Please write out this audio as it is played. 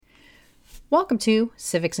Welcome to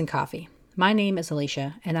Civics and Coffee. My name is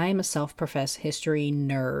Alicia, and I am a self-professed history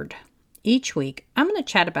nerd. Each week, I'm going to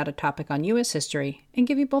chat about a topic on U.S. history and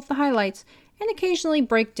give you both the highlights and occasionally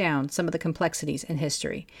break down some of the complexities in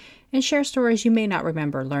history and share stories you may not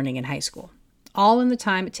remember learning in high school, all in the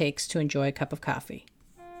time it takes to enjoy a cup of coffee.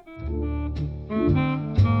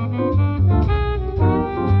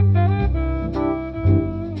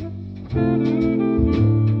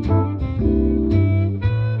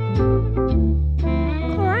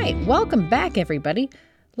 Welcome back, everybody.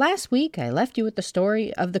 Last week, I left you with the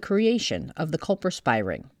story of the creation of the Culper spy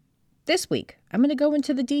ring. This week, I'm going to go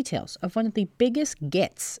into the details of one of the biggest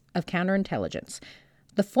gets of counterintelligence,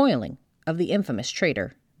 the foiling of the infamous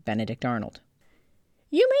traitor, Benedict Arnold.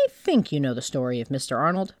 You may think you know the story of Mr.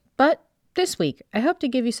 Arnold, but this week, I hope to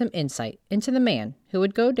give you some insight into the man who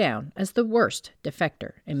would go down as the worst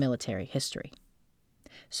defector in military history.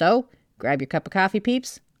 So, grab your cup of coffee,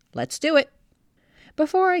 peeps. Let's do it.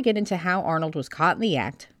 Before I get into how Arnold was caught in the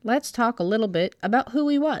act, let's talk a little bit about who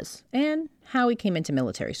he was and how he came into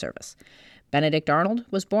military service. Benedict Arnold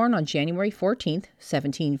was born on January 14th,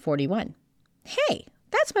 1741. Hey,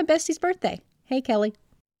 that's my bestie's birthday. Hey, Kelly.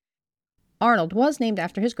 Arnold was named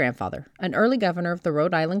after his grandfather, an early governor of the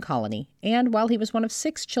Rhode Island colony, and while he was one of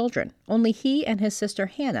 6 children, only he and his sister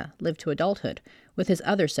Hannah lived to adulthood, with his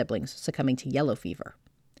other siblings succumbing to yellow fever.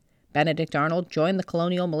 Benedict Arnold joined the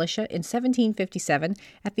colonial militia in 1757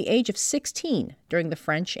 at the age of 16 during the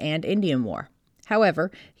French and Indian War. However,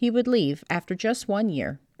 he would leave after just 1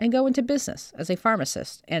 year and go into business as a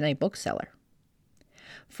pharmacist and a bookseller.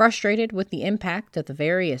 Frustrated with the impact of the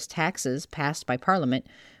various taxes passed by Parliament,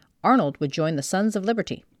 Arnold would join the Sons of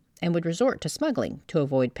Liberty and would resort to smuggling to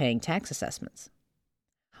avoid paying tax assessments.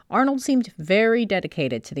 Arnold seemed very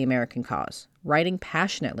dedicated to the American cause, writing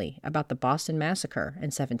passionately about the Boston Massacre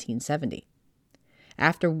in 1770.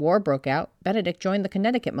 After war broke out, Benedict joined the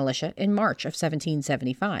Connecticut militia in March of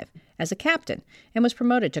 1775 as a captain and was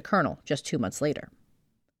promoted to colonel just 2 months later.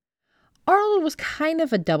 Arnold was kind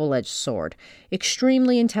of a double-edged sword,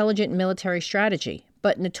 extremely intelligent in military strategy,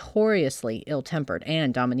 but notoriously ill-tempered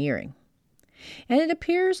and domineering. And it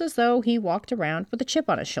appears as though he walked around with a chip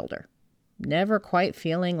on his shoulder, never quite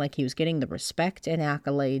feeling like he was getting the respect and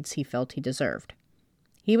accolades he felt he deserved.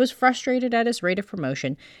 He was frustrated at his rate of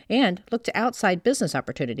promotion and looked to outside business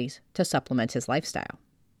opportunities to supplement his lifestyle.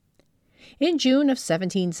 In June of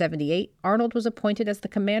 1778, Arnold was appointed as the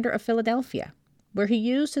commander of Philadelphia, where he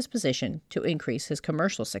used his position to increase his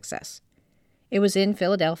commercial success. It was in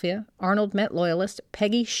Philadelphia Arnold met Loyalist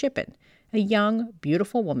Peggy Shippen, a young,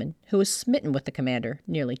 beautiful woman who was smitten with the commander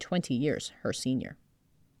nearly 20 years her senior.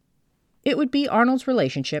 It would be Arnold's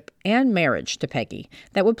relationship and marriage to Peggy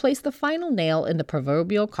that would place the final nail in the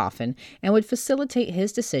proverbial coffin and would facilitate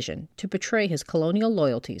his decision to betray his colonial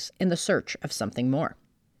loyalties in the search of something more.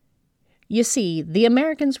 You see, the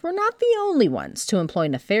Americans were not the only ones to employ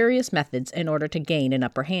nefarious methods in order to gain an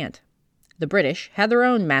upper hand. The British had their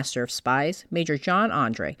own master of spies, Major John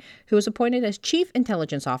André, who was appointed as Chief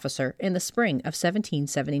Intelligence Officer in the spring of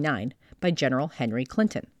 1779 by General Henry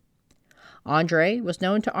Clinton. André was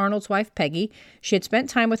known to Arnold's wife, Peggy. She had spent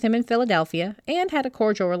time with him in Philadelphia and had a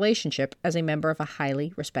cordial relationship as a member of a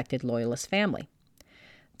highly respected Loyalist family.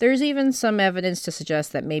 There's even some evidence to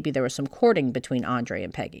suggest that maybe there was some courting between André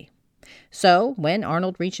and Peggy. So, when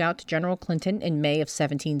Arnold reached out to General Clinton in May of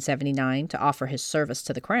 1779 to offer his service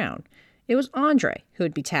to the crown, it was André who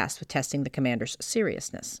would be tasked with testing the commander's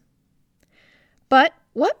seriousness. But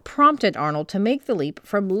what prompted Arnold to make the leap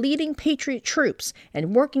from leading Patriot troops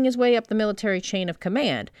and working his way up the military chain of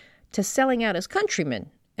command to selling out his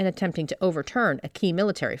countrymen and attempting to overturn a key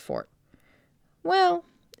military fort? Well,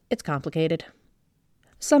 it's complicated.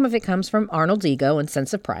 Some of it comes from Arnold's ego and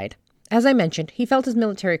sense of pride. As I mentioned, he felt his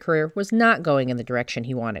military career was not going in the direction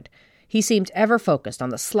he wanted. He seemed ever focused on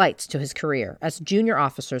the slights to his career as junior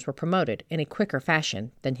officers were promoted in a quicker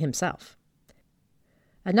fashion than himself.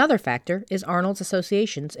 Another factor is Arnold's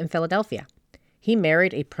associations in Philadelphia. He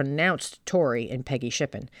married a pronounced Tory in Peggy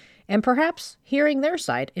Shippen, and perhaps hearing their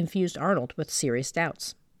side infused Arnold with serious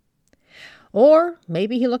doubts. Or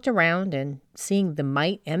maybe he looked around and, seeing the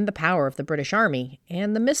might and the power of the British Army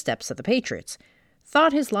and the missteps of the Patriots,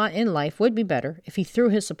 thought his lot in life would be better if he threw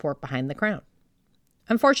his support behind the crown.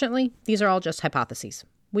 Unfortunately, these are all just hypotheses.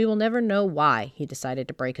 We will never know why he decided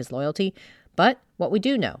to break his loyalty, but what we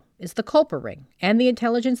do know is the Culper ring and the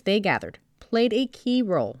intelligence they gathered played a key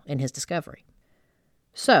role in his discovery.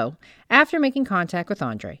 So, after making contact with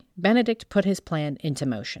André, Benedict put his plan into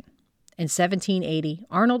motion. In 1780,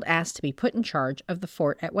 Arnold asked to be put in charge of the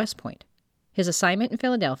fort at West Point. His assignment in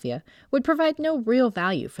Philadelphia would provide no real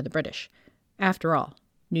value for the British. After all,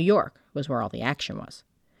 New York was where all the action was.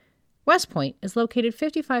 West Point is located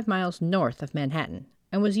 55 miles north of Manhattan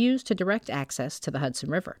and was used to direct access to the Hudson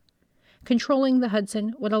River. Controlling the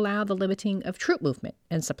Hudson would allow the limiting of troop movement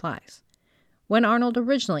and supplies. When Arnold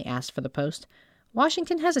originally asked for the post,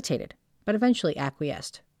 Washington hesitated, but eventually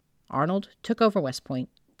acquiesced. Arnold took over West Point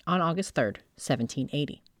on August 3,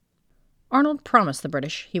 1780. Arnold promised the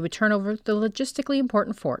British he would turn over the logistically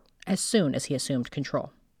important fort as soon as he assumed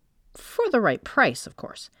control. For the right price, of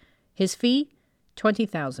course. His fee,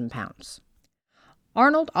 £20,000.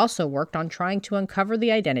 Arnold also worked on trying to uncover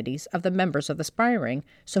the identities of the members of the spy ring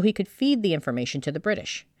so he could feed the information to the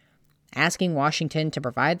British, asking Washington to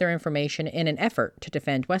provide their information in an effort to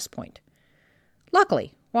defend West Point.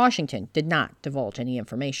 Luckily, Washington did not divulge any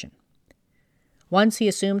information. Once he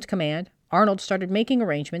assumed command, Arnold started making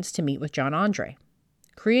arrangements to meet with John Andre.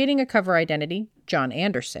 Creating a cover identity, John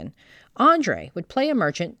Anderson, Andre would play a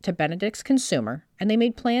merchant to Benedict's consumer, and they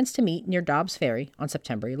made plans to meet near Dobbs Ferry on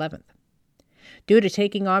September 11th. Due to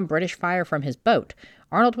taking on British fire from his boat,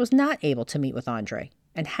 Arnold was not able to meet with Andre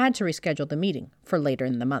and had to reschedule the meeting for later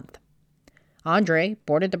in the month. Andre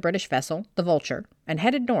boarded the British vessel, the Vulture, and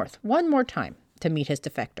headed north one more time to meet his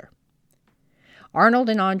defector. Arnold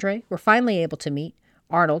and Andre were finally able to meet,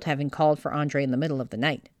 Arnold having called for Andre in the middle of the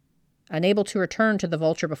night. Unable to return to the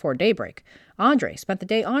Vulture before daybreak, Andre spent the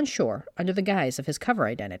day on shore under the guise of his cover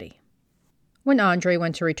identity. When Andre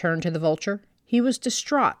went to return to the Vulture, he was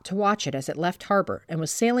distraught to watch it as it left harbor and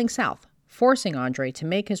was sailing south, forcing Andre to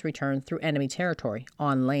make his return through enemy territory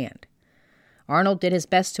on land. Arnold did his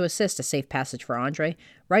best to assist a safe passage for Andre,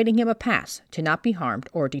 writing him a pass to not be harmed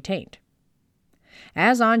or detained.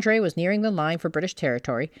 As Andre was nearing the line for British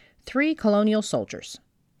territory, 3 colonial soldiers,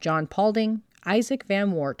 John Paulding, Isaac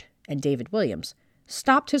Van Wart, and David Williams,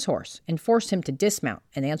 stopped his horse and forced him to dismount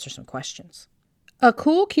and answer some questions. A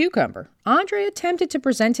cool cucumber, Andre attempted to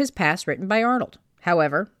present his pass written by Arnold.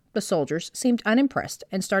 However, the soldiers seemed unimpressed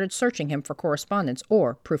and started searching him for correspondence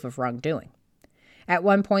or proof of wrongdoing. At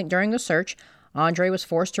one point during the search, Andre was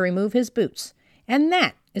forced to remove his boots, and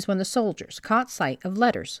that is when the soldiers caught sight of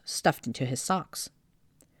letters stuffed into his socks.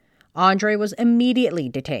 Andre was immediately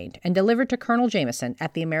detained and delivered to Colonel Jameson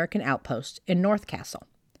at the American outpost in North Castle.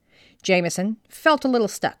 Jameson felt a little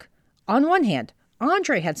stuck. On one hand,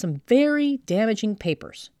 Andre had some very damaging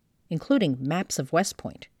papers, including maps of West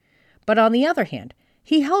Point. But on the other hand,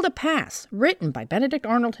 he held a pass written by Benedict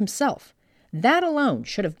Arnold himself. That alone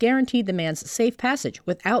should have guaranteed the man's safe passage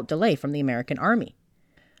without delay from the American army.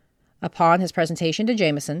 Upon his presentation to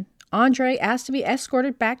Jameson, Andre asked to be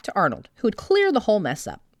escorted back to Arnold, who would clear the whole mess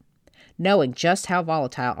up. Knowing just how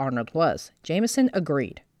volatile Arnold was, Jameson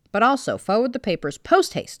agreed, but also forwarded the papers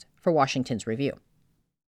post-haste for Washington's review.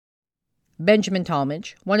 Benjamin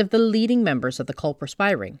Tallmadge, one of the leading members of the Culper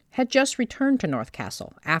spy ring, had just returned to North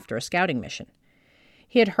Castle after a scouting mission.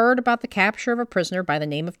 He had heard about the capture of a prisoner by the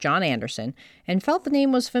name of John Anderson and felt the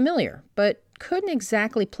name was familiar, but couldn't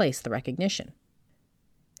exactly place the recognition.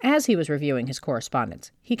 As he was reviewing his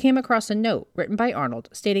correspondence, he came across a note written by Arnold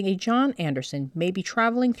stating a John Anderson may be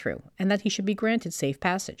traveling through and that he should be granted safe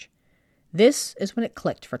passage. This is when it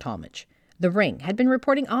clicked for Tallmadge. The ring had been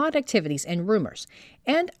reporting odd activities and rumors,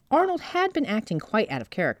 and Arnold had been acting quite out of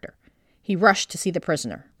character. He rushed to see the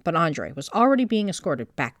prisoner, but Andre was already being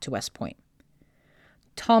escorted back to West Point.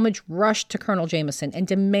 Tallmadge rushed to Colonel Jameson and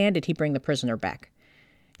demanded he bring the prisoner back.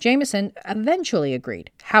 Jameson eventually agreed,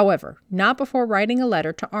 however, not before writing a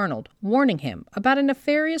letter to Arnold warning him about a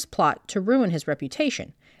nefarious plot to ruin his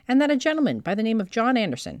reputation, and that a gentleman by the name of John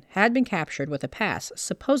Anderson had been captured with a pass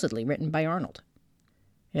supposedly written by Arnold.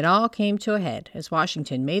 It all came to a head as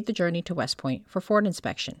Washington made the journey to West Point for fort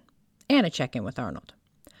inspection and a check-in with Arnold.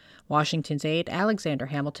 Washington's aide, Alexander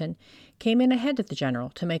Hamilton, came in ahead of the general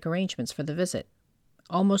to make arrangements for the visit.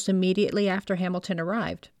 Almost immediately after Hamilton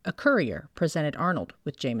arrived, a courier presented Arnold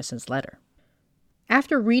with Jameson's letter.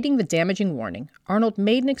 After reading the damaging warning, Arnold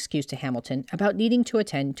made an excuse to Hamilton about needing to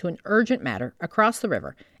attend to an urgent matter across the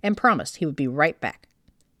river and promised he would be right back.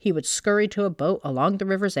 He would scurry to a boat along the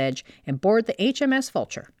river's edge and board the HMS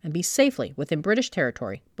Vulture and be safely within British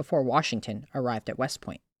territory before Washington arrived at West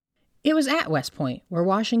Point. It was at West Point where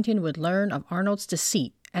Washington would learn of Arnold's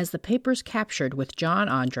deceit as the papers captured with John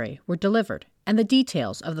Andre were delivered and the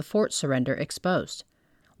details of the fort surrender exposed.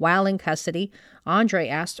 While in custody, Andre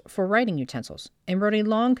asked for writing utensils and wrote a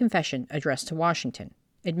long confession addressed to Washington,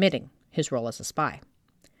 admitting his role as a spy.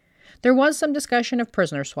 There was some discussion of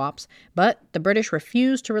prisoner swaps, but the British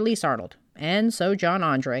refused to release Arnold, and so John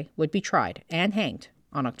Andre would be tried and hanged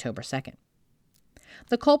on October 2nd.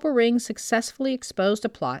 The Culper Ring successfully exposed a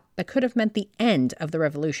plot that could have meant the end of the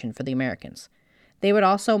revolution for the Americans. They would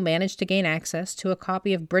also manage to gain access to a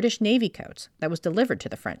copy of British Navy codes that was delivered to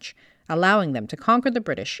the French, allowing them to conquer the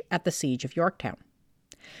British at the Siege of Yorktown.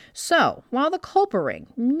 So, while the Culper Ring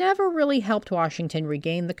never really helped Washington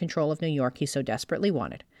regain the control of New York he so desperately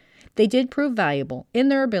wanted, they did prove valuable in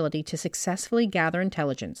their ability to successfully gather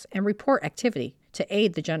intelligence and report activity to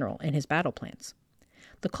aid the general in his battle plans.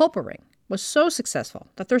 The Culper Ring was so successful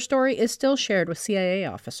that their story is still shared with CIA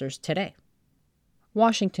officers today.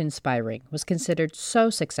 Washington's spy ring was considered so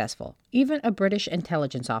successful, even a British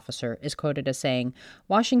intelligence officer is quoted as saying,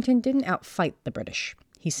 "Washington didn't outfight the British,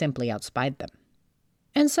 he simply outspied them."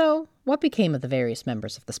 And so, what became of the various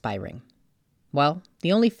members of the spy ring? Well,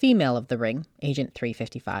 the only female of the ring, Agent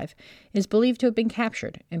 355, is believed to have been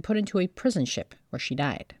captured and put into a prison ship where she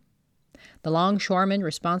died. The longshoreman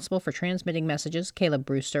responsible for transmitting messages, Caleb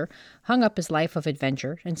Brewster, hung up his life of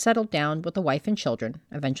adventure and settled down with a wife and children,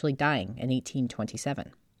 eventually dying in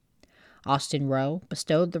 1827. Austin Roe,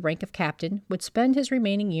 bestowed the rank of captain, would spend his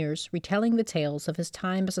remaining years retelling the tales of his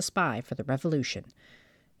time as a spy for the Revolution.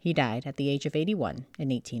 He died at the age of 81 in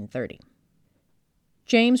 1830.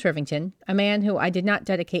 James Rivington, a man who I did not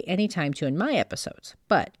dedicate any time to in my episodes,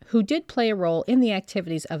 but who did play a role in the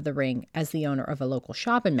activities of the ring as the owner of a local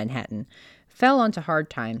shop in Manhattan, fell onto hard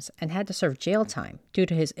times and had to serve jail time due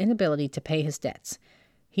to his inability to pay his debts.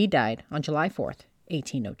 He died on July 4th,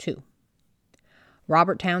 1802.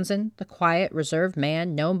 Robert Townsend, the quiet, reserved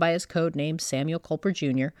man known by his code name Samuel Culper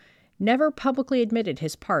Jr., never publicly admitted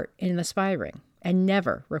his part in the spy ring and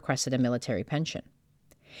never requested a military pension.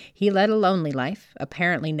 He led a lonely life,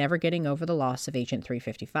 apparently never getting over the loss of Agent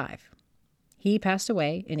 355. He passed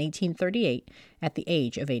away in 1838 at the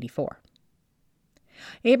age of 84.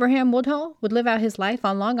 Abraham Woodhull would live out his life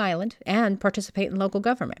on Long Island and participate in local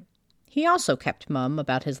government. He also kept mum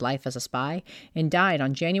about his life as a spy and died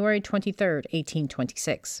on January 23,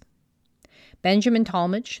 1826. Benjamin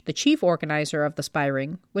Talmadge, the chief organizer of the spy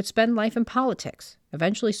ring, would spend life in politics,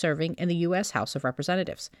 eventually serving in the U.S. House of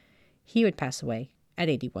Representatives. He would pass away at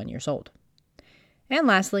 81 years old. And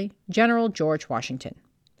lastly, General George Washington.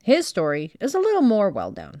 His story is a little more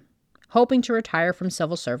well known. Hoping to retire from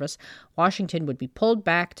civil service, Washington would be pulled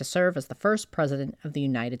back to serve as the first president of the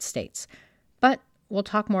United States. But we'll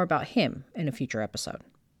talk more about him in a future episode.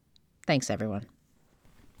 Thanks, everyone.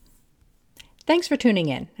 Thanks for tuning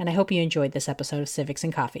in, and I hope you enjoyed this episode of Civics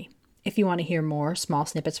and Coffee. If you want to hear more small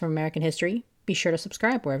snippets from American history, be sure to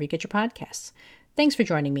subscribe wherever you get your podcasts. Thanks for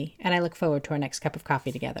joining me, and I look forward to our next cup of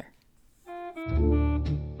coffee together.